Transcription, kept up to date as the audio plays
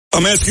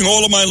I'm asking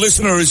all of my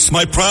listeners,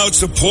 my proud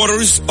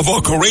supporters of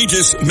our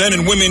courageous men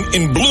and women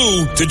in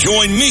blue, to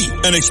join me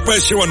and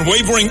express your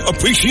unwavering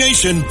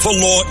appreciation for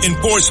law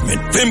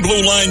enforcement. Thin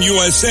Blue Line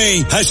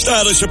USA has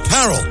stylish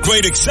apparel,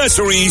 great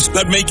accessories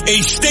that make a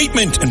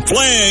statement, and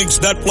flags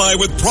that fly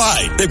with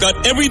pride. They've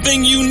got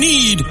everything you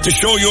need to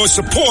show your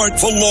support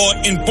for law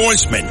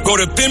enforcement. Go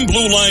to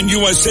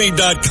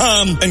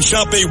thinbluelineusa.com and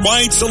shop a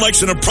wide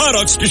selection of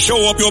products to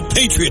show up your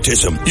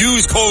patriotism.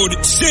 Use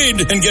code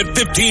SID and get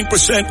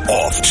 15%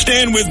 off.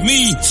 Stand with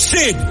me,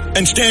 Sid,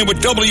 and stand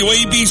with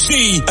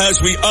WABC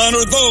as we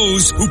honor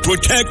those who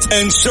protect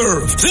and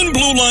serve.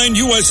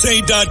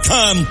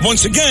 ThinBlueLineUSA.com.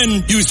 Once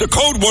again, use the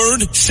code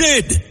word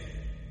SID.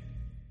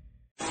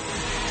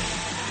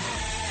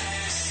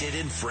 Sid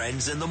and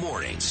Friends in the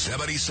morning.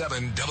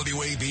 77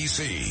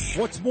 WABC.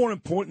 What's more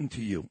important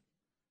to you?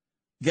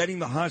 Getting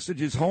the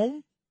hostages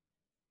home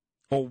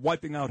or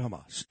wiping out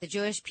Hamas? The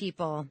Jewish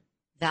people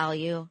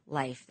value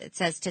life. It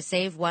says to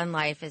save one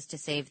life is to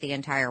save the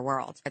entire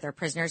world. They're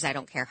prisoners. I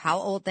don't care how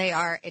old they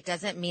are. It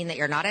doesn't mean that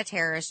you're not a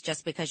terrorist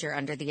just because you're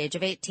under the age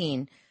of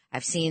 18.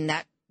 I've seen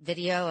that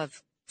video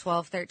of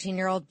 12,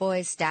 13-year-old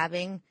boys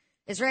stabbing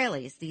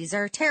Israelis. These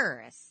are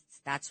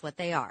terrorists. That's what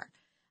they are.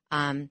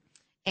 And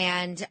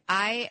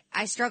I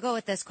struggle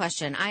with this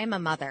question. I am a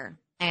mother,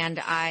 and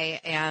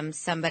I am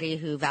somebody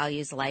who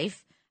values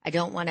life. I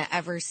don't want to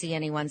ever see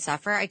anyone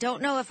suffer. I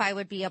don't know if I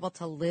would be able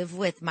to live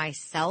with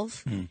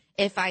myself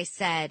if I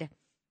said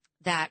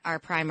that our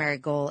primary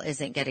goal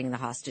isn't getting the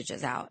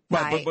hostages out.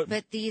 Right,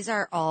 but these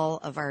are all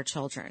of our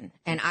children,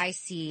 and I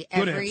see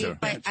answer.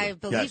 I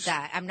believe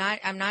that. I'm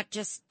not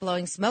just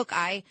blowing smoke.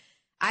 I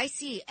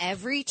see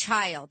every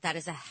child that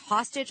is a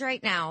hostage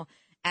right now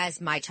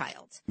as my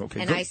child,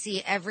 okay, and good. I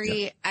see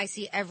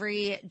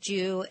every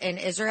Jew in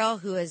Israel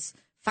who is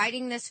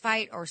fighting this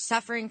fight or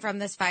suffering from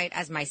this fight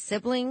as my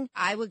sibling.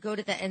 I would go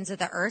to the ends of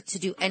the earth to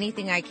do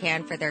anything I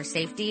can for their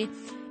safety.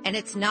 And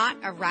it's not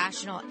a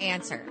rational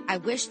answer. I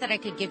wish that I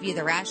could give you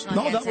the rational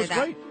answer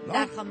that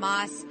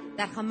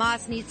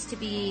Hamas needs to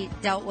be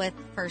dealt with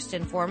first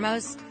and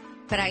foremost.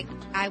 But I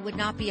would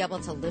not be able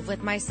to live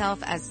with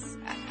myself as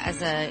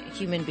a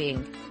human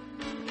being.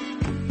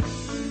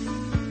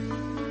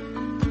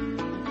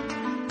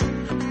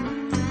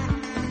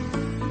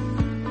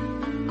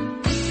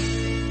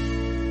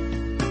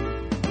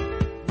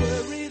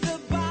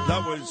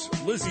 That was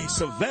Lizzie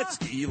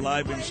Savetsky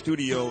live in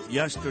studio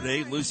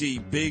yesterday. Lizzie,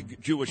 big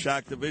Jewish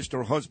activist.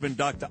 Her husband,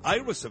 Dr.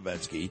 Ira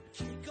Savetsky,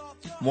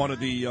 one of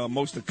the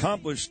most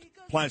accomplished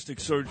plastic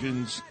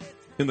surgeons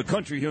in the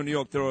country here in New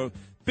York. They're a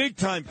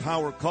big-time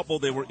power couple.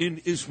 They were in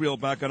Israel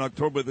back on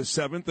October the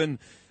 7th, and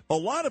a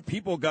lot of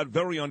people got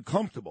very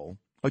uncomfortable.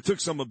 I took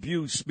some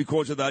abuse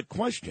because of that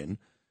question,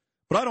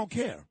 but I don't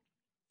care.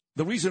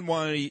 The reason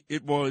why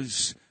it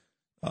was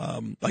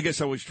I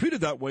guess I was treated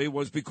that way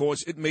was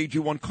because it made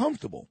you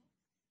uncomfortable.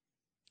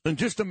 And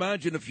just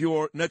imagine if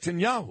you're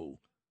Netanyahu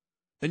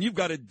and you've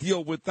got to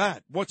deal with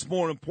that. What's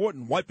more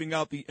important, wiping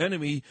out the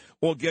enemy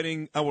or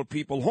getting our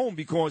people home?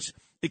 Because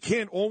it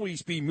can't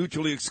always be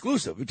mutually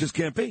exclusive. It just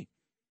can't be.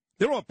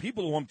 There are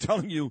people who I'm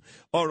telling you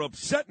are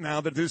upset now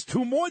that there's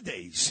 2 more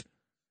days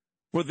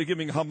where they're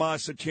giving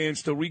Hamas a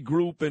chance to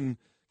regroup and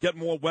get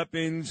more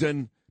weapons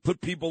and put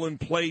people in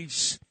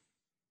place.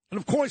 And,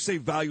 of course, they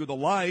value the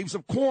lives.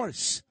 Of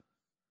course.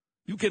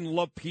 You can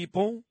love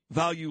people,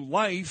 value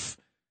life,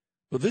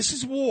 but this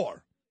is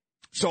war.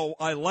 So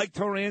I liked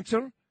her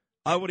answer.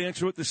 I would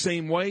answer it the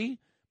same way,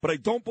 but I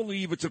don't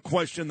believe it's a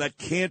question that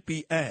can't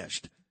be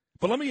asked.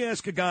 But let me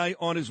ask a guy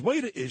on his way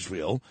to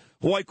Israel,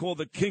 who I call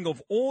the king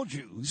of all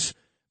Jews,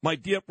 my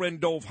dear friend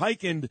Dov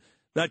Hikind,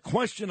 that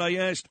question I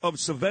asked of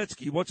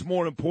Savetsky, what's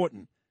more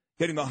important,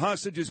 getting the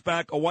hostages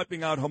back or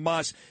wiping out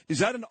Hamas? Is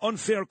that an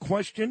unfair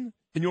question,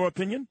 in your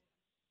opinion?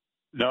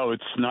 No,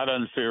 it's not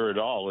unfair at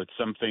all. It's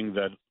something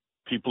that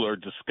people are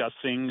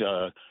discussing,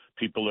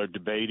 people are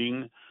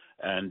debating,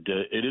 and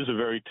it is a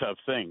very tough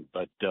thing.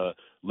 But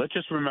let's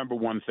just remember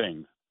one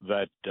thing,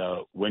 that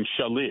when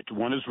Shalit,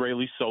 one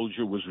Israeli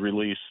soldier, was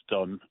released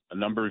a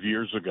number of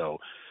years ago,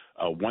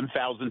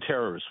 1,000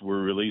 terrorists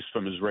were released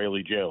from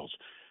Israeli jails.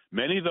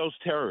 Many of those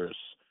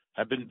terrorists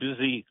have been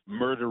busy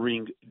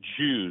murdering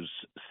Jews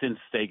since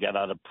they got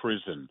out of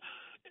prison.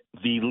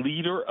 The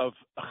leader of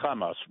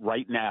Hamas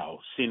right now,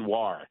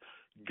 Sinwar,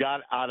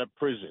 got out of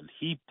prison.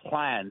 He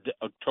planned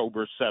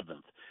October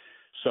 7th.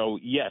 So,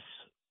 yes,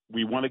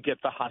 we want to get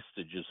the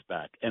hostages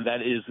back, and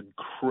that is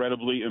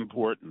incredibly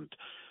important.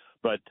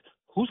 But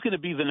who's going to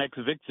be the next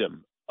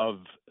victim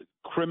of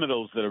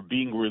criminals that are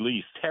being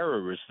released,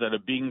 terrorists that are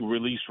being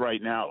released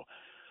right now?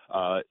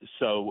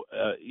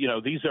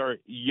 These are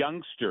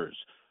youngsters,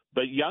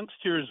 but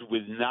youngsters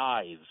with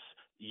knives,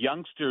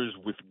 youngsters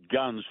with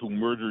guns who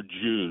murdered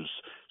Jews.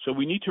 So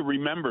we need to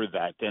remember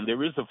that, and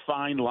there is a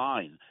fine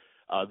line.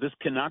 This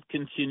cannot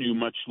continue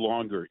much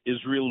longer.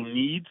 Israel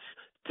needs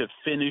to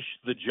finish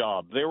the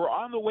job. They were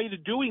on the way to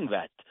doing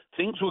that.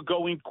 Things were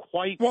going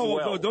quite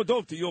well.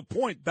 To your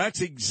point,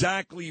 that's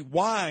exactly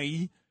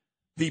why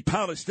the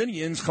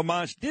Palestinians,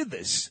 Hamas, did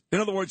this. In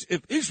other words,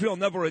 if Israel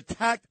never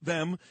attacked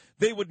them,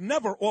 they would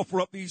never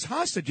offer up these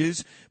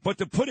hostages. But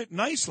to put it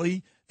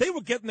nicely, they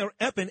were getting their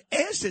effing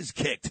asses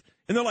kicked.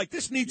 And they're like,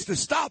 this needs to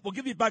stop. We'll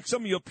give you back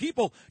some of your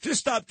people.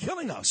 Just stop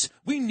killing us.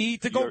 We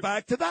need to go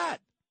back to that.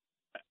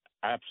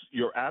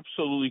 You're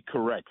absolutely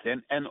correct.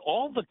 And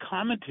all the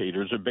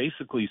commentators are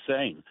basically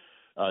saying,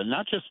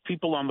 not just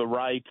people on the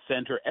right,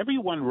 center,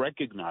 everyone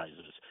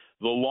recognizes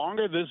the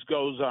longer this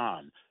goes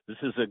on, this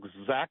is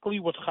exactly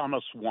what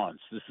Hamas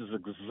wants. This is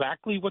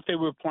exactly what they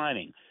were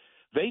planning.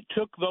 They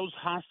took those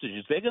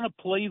hostages. They're going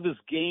to play this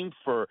game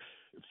for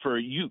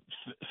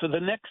the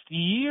next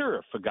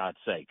year, for God's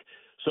sake.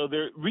 So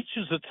there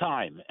reaches a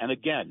time, and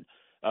again,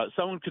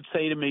 someone could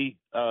say to me,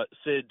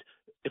 Sid,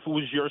 if it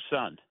was your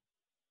son,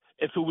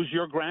 if it was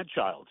your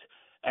grandchild,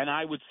 and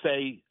I would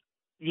say,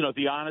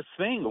 the honest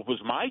thing, if it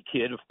was my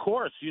kid, of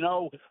course,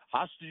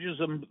 hostages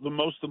are the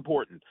most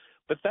important.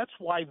 But that's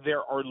why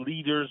there are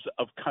leaders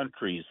of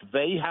countries.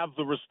 They have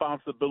the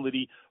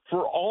responsibility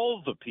for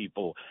all the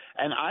people.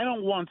 And I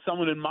don't want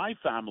someone in my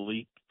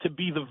family to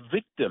be the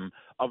victim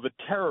of a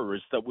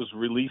terrorist that was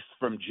released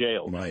from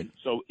jail. Right.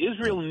 So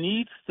Israel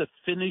needs to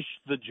finish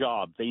the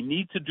job. They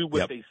need to do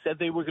what they said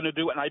they were going to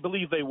do, and I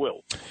believe they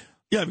will.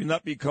 Yeah,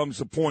 that becomes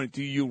the point.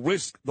 Do you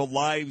risk the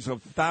lives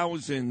of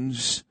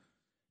thousands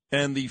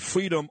and the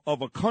freedom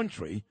of a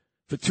country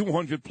for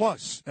 200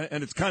 plus?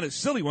 And it's kind of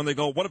silly when they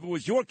go, what if it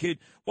was your kid?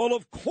 Well,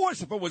 of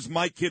course, if it was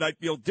my kid, I'd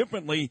feel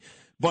differently.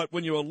 But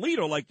when you're a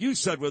leader, like you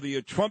said, whether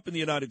you're Trump in the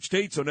United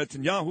States or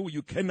Netanyahu,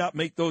 you cannot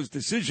make those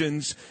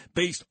decisions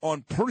based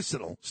on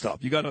personal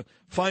stuff. You got to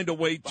find a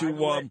way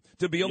to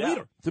be a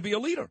leader. To be a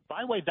leader.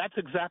 By the way, that's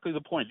exactly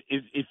the point.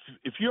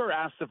 If you're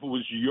asked if it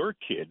was your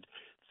kid,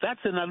 that's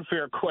an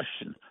unfair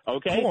question.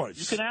 Okay, of course.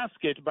 You can ask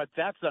it, but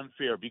that's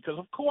unfair because,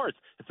 of course,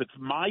 if it's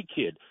my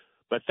kid.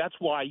 But that's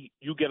why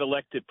you get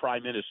elected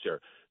prime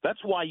minister. That's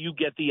why you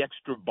get the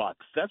extra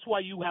bucks. That's why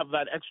you have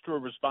that extra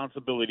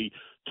responsibility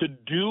to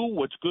do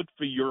what's good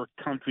for your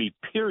country,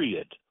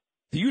 period.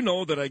 Do you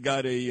know that I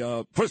got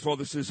first of all,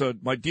 this is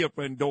my dear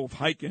friend Dov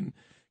Hikind,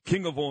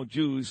 King of all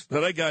Jews,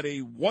 that I got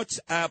a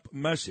WhatsApp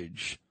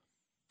message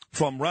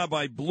from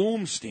Rabbi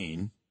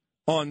Bloomstein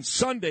on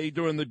Sunday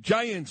during the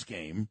Giants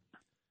game,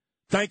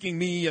 thanking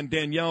me and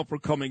Danielle for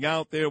coming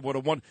out there.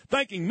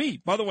 Thanking me.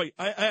 By the way,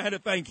 I had to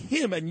thank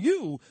him and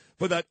you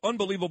for that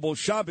unbelievable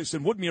Shabbos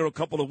in Woodmere a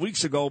couple of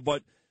weeks ago,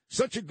 but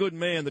such a good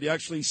man that he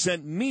actually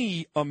sent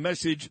me a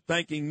message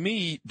thanking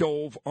me,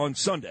 Dove, on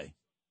Sunday.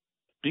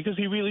 Because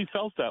he really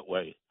felt that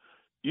way.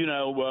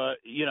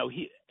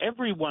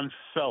 Everyone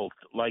felt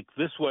like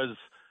this was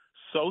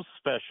so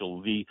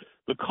special. The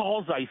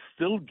calls I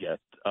still get,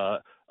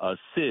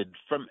 Sid,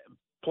 from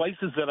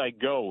places that I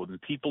go,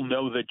 and people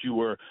know that you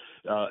were,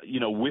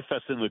 with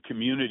us in the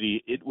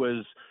community. It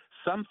was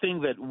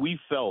something that we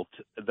felt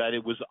that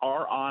it was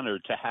our honor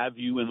to have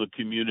you in the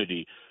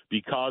community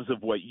because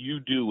of what you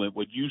do and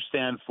what you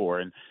stand for.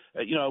 And,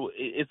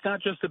 it's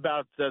not just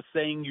about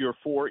saying you're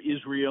for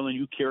Israel and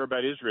you care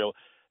about Israel.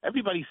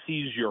 Everybody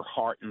sees your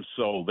heart and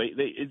soul.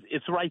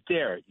 It's right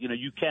there.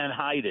 You can't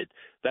hide it.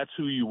 That's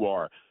who you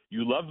are.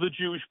 You love the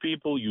Jewish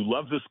people. You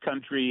love this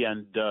country,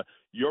 and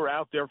you're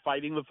out there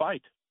fighting the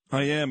fight.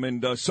 I am,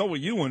 and so are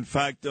you. In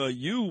fact,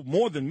 you,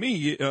 more than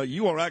me,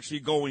 you are actually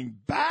going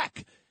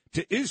back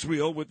to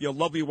Israel with your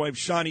lovely wife,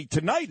 Shani,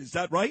 tonight. Is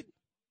that right?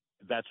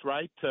 That's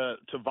right, to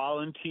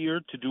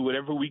volunteer, to do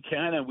whatever we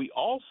can. And we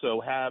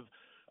also have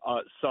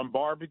some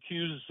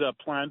barbecues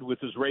planned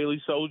with Israeli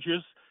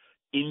soldiers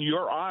in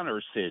your honor,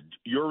 Sid.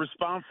 You're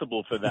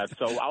responsible for that.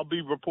 So I'll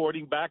be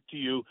reporting back to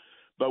you.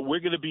 But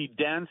we're going to be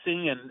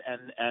dancing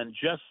and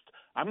just –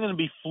 I'm going to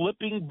be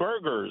flipping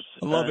burgers.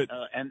 I love it.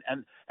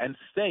 And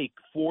steak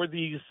for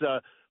these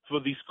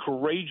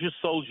courageous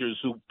soldiers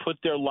who put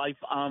their life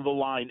on the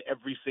line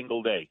every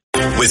single day.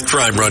 With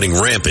crime running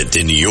rampant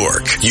in New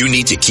York, you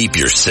need to keep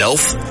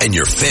yourself and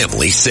your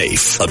family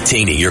safe.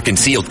 Obtaining your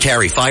concealed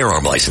carry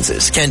firearm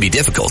licenses can be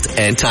difficult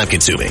and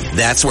time-consuming.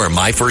 That's where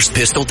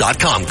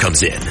MyFirstPistol.com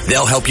comes in.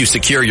 They'll help you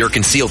secure your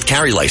concealed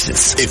carry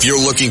license. If you're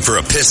looking for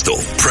a pistol,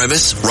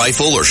 premise,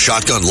 rifle, or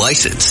shotgun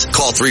license,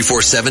 call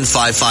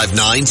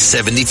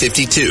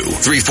 347-559-7052.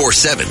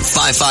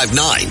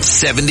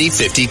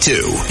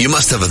 347-559-7052. You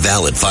must have a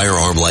valid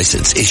firearm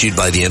license issued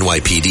by the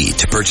NYPD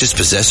to purchase,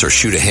 possess, or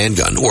shoot a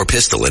handgun or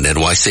pistol in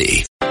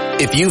NYC.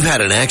 If you've had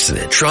an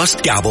accident, trust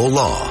Gabo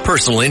Law,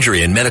 personal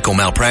injury and medical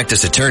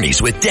malpractice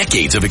attorneys with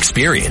decades of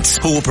experience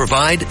who will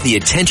provide the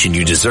attention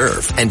you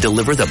deserve and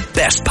deliver the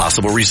best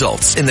possible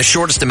results in the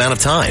shortest amount of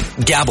time.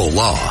 Gabo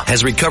Law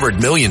has recovered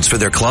millions for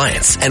their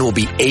clients and will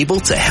be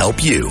able to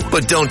help you.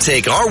 But don't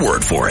take our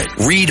word for it.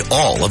 Read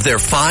all of their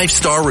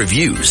 5-star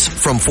reviews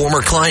from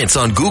former clients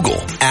on Google,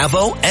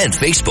 Avo, and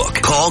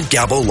Facebook. Call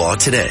Gabo Law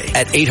today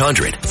at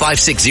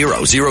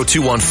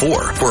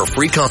 800-560-0214 for a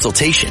free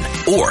consultation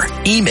or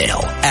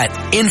email at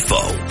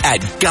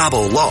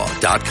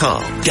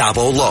info@gabolaw.com.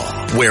 Gabo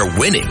Law, where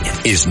winning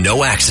is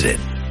no accident.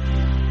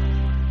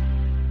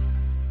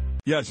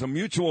 Yes, a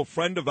mutual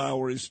friend of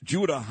ours,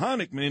 Judah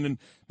Honickman, and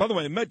By the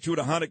way, I met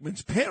Judah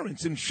Honickman's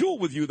parents in shul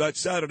with you that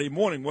Saturday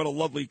morning. What a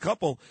lovely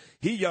couple.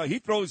 He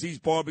throws these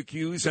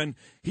barbecues, and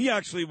he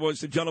actually was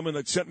the gentleman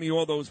that sent me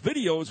all those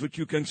videos, which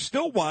you can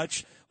still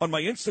watch on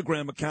my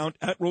Instagram account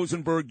at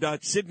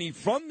rosenberg.sydney,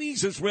 from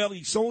these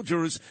Israeli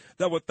soldiers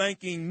that were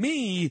thanking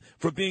me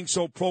for being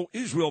so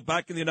pro-Israel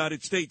back in the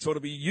United States. So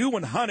to be you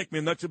and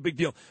Honickman, that's a big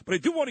deal. But I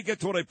do want to get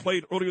to what I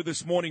played earlier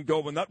this morning,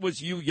 Dov, and that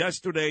was you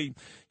yesterday.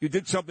 You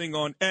did something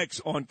on X,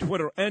 on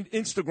Twitter, and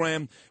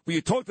Instagram where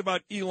you talked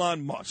about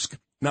Elon Musk.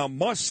 Now,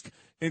 Musk,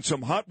 in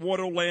some hot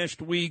water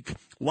last week,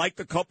 liked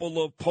a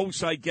couple of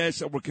posts, I guess,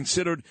 that were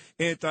considered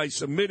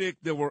anti-Semitic.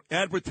 There were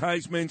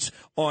advertisements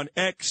on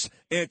X,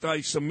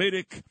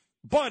 anti-Semitic.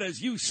 But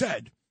as you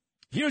said,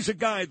 here's a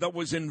guy that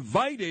was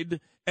invited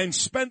and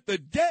spent the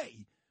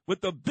day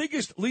with the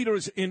biggest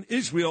leaders in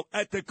Israel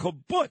at the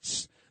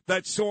kibbutz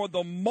that saw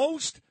the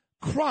most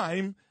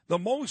crime, the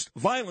most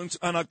violence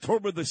on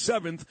October the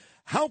 7th.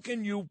 How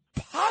can you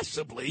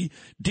possibly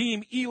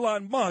deem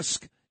Elon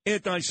Musk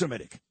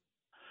anti-Semitic?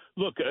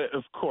 Look,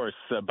 of course.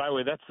 By the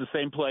way, that's the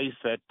same place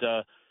that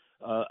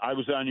I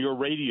was on your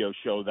radio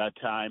show that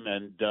time,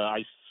 and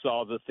I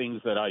saw the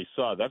things that I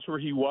saw. That's where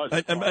he was.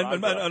 And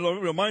I'll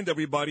remind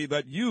everybody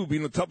that you,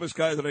 being the toughest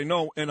guy that I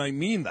know, and I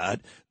mean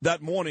that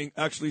morning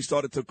actually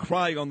started to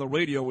cry on the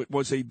radio. It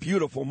was a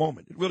beautiful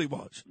moment. It really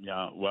was.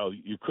 Yeah, well,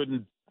 you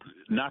couldn't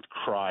not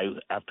cry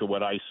after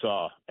what I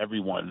saw.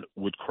 Everyone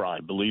would cry,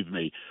 believe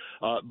me.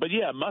 But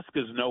yeah, Musk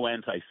is no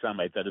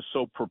anti-Semite. That is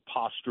so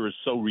preposterous,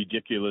 so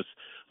ridiculous.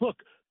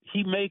 Look,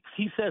 he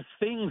says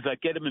things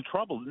that get him in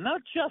trouble,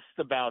 not just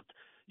about,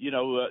 in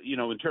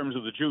terms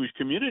of the Jewish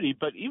community,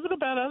 but even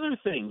about other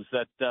things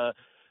that,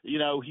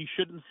 he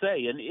shouldn't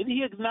say. And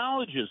he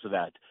acknowledges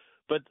that.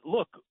 But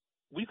look,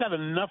 we've got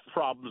enough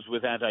problems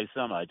with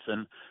anti-Semites.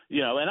 And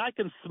I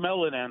can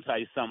smell an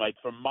anti-Semite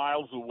from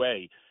miles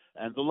away.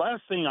 And the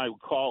last thing I would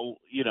call,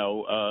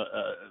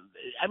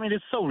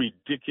 it's so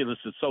ridiculous.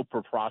 It's so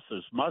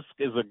preposterous. Musk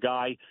is a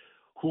guy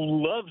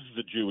who loves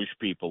the Jewish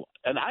people.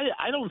 And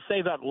I don't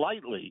say that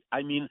lightly.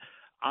 I mean,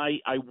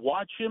 I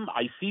watch him.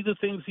 I see the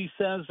things he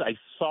says. I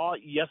saw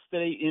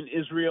yesterday in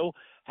Israel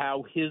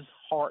how his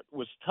heart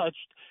was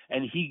touched,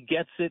 and he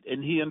gets it,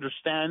 and he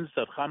understands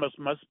that Hamas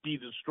must be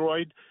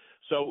destroyed.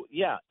 So,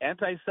 yeah,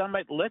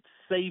 anti-Semite, let's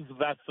save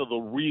that for the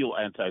real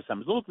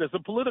anti-Semites. Look, there's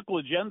a political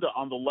agenda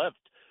on the left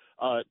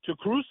to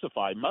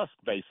crucify Musk,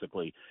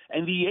 basically.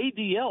 And the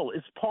ADL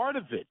is part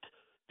of it.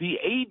 The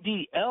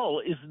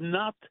ADL is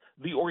not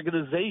the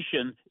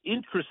organization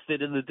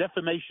interested in the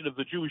defamation of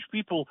the Jewish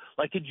people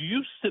like it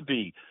used to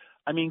be.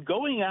 I mean,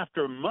 going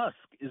after Musk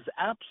is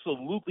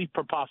absolutely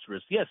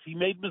preposterous. Yes, he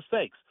made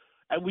mistakes,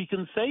 and we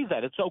can say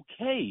that. It's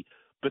okay.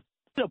 But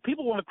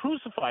people want to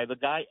crucify the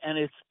guy, and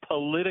it's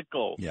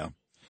political. Yeah.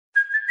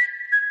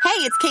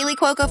 Hey, it's Kaylee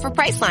Cuoco for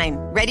Priceline.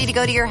 Ready to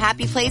go to your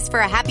happy place for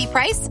a happy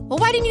price? Well,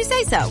 why didn't you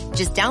say so?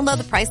 Just download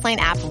the Priceline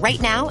app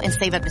right now and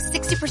save up to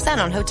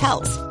 60% on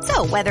hotels.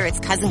 So whether it's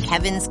Cousin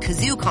Kevin's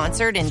Kazoo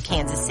Concert in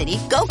Kansas City,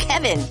 go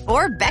Kevin,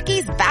 or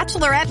Becky's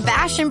Bachelorette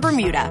Bash in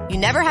Bermuda, you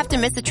never have to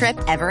miss a trip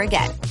ever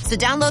again. So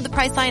download the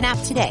Priceline app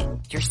today.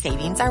 Your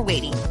savings are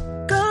waiting.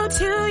 Go to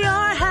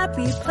your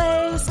happy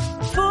place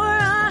for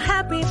a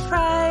happy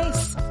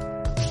price.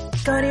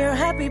 Go to your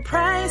happy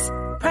price,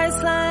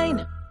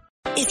 Priceline.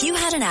 If you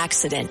had an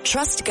accident,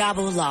 trust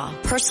Gabo Law,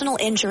 personal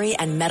injury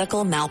and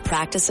medical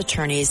malpractice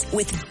attorneys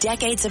with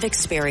decades of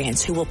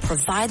experience who will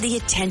provide the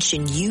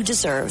attention you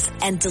deserve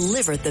and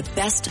deliver the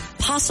best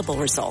possible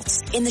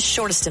results in the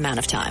shortest amount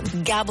of time.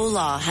 Gabo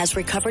Law has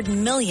recovered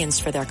millions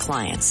for their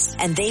clients,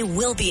 and they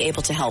will be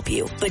able to help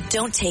you. But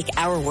don't take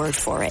our word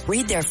for it.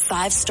 Read their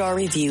 5-star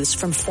reviews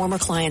from former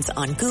clients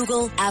on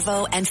Google,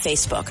 Avo, and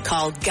Facebook.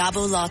 Call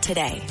Gabo Law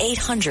today,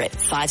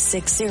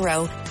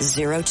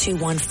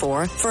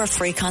 800-560-0214 for a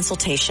free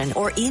consultation,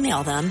 or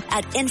email them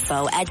at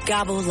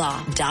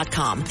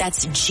info@gabolaw.com.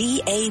 That's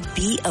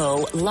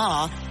GABO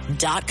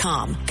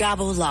law.com.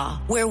 Gabo Law,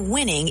 where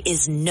winning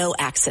is no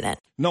accident.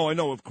 No, I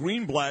know. If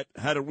Greenblatt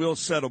had a real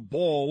set of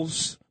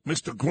balls,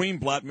 Mr.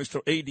 Greenblatt,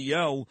 Mr.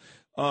 ADL,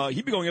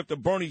 he'd be going after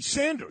Bernie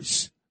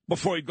Sanders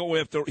before he'd go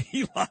after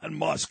Elon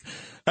Musk.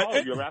 Oh,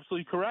 you're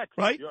absolutely correct.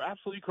 Right? You're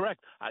absolutely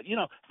correct.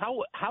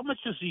 How much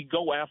does he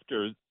go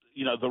after,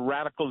 the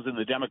radicals in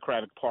the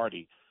Democratic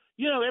Party?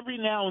 Every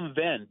now and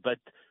then, but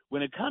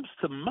when it comes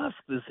to Musk,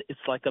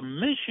 it's like a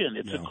mission.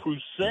 It's a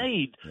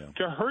crusade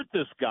to hurt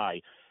this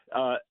guy.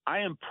 I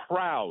am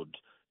proud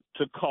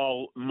to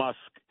call Musk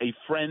a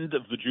friend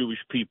of the Jewish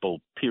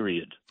people,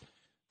 period.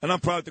 And I'm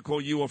proud to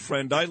call you a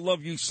friend. I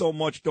love you so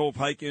much, Dov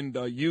Hikind.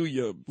 You,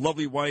 your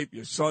lovely wife,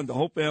 your son, the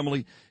whole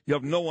family. You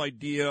have no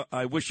idea.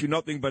 I wish you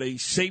nothing but a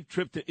safe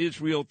trip to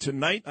Israel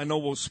tonight. I know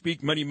we'll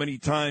speak many, many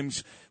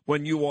times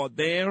when you are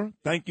there.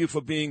 Thank you for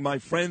being my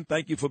friend.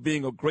 Thank you for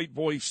being a great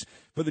voice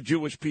for the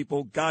Jewish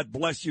people. God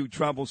bless you.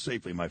 Travel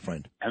safely, my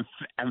friend. And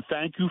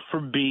thank you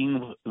for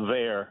being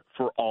there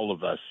for all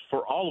of us.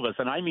 For all of us.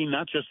 And I mean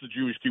not just the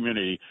Jewish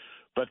community,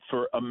 but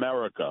for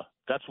America.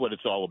 That's what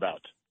it's all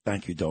about.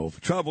 Thank you,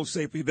 Dov. Travel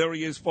safely. There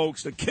he is,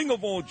 folks, the king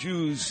of all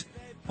Jews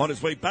on his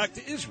way back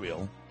to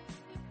Israel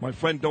my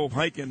friend Dove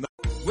Hikind.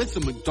 With the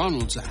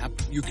McDonald's app,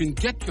 you can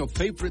get your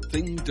favorite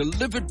thing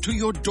delivered to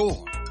your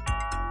door.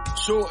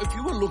 So if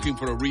you were looking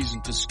for a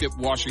reason to skip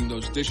washing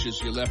those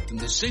dishes you left in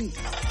the sink,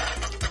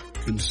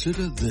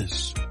 consider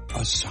this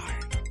a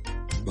sign.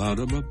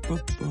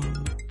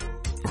 Ba-da-ba-ba-ba.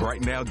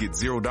 Right now, get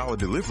 $0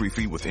 delivery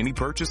fee with any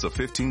purchase of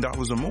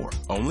 $15 or more,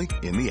 only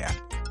in the app.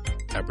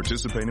 At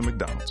participating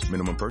McDonald's,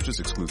 minimum purchase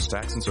excludes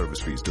tax and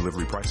service fees.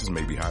 Delivery prices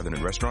may be higher than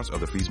in restaurants.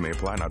 Other fees may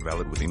apply, not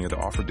valid with any other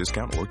offer,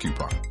 discount, or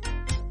coupon.